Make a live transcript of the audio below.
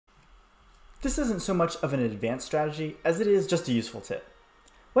This isn't so much of an advanced strategy as it is just a useful tip.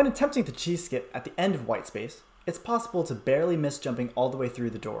 When attempting to cheese skip at the end of Whitespace, it's possible to barely miss jumping all the way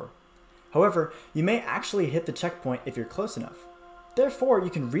through the door. However, you may actually hit the checkpoint if you're close enough. Therefore, you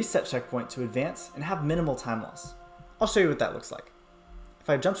can reset checkpoint to advance and have minimal time loss. I'll show you what that looks like.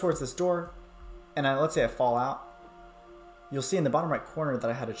 If I jump towards this door, and let's say I fall out, you'll see in the bottom right corner that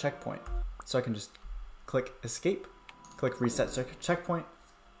I had a checkpoint. So I can just click escape, click reset checkpoint,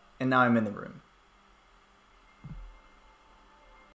 and now I'm in the room.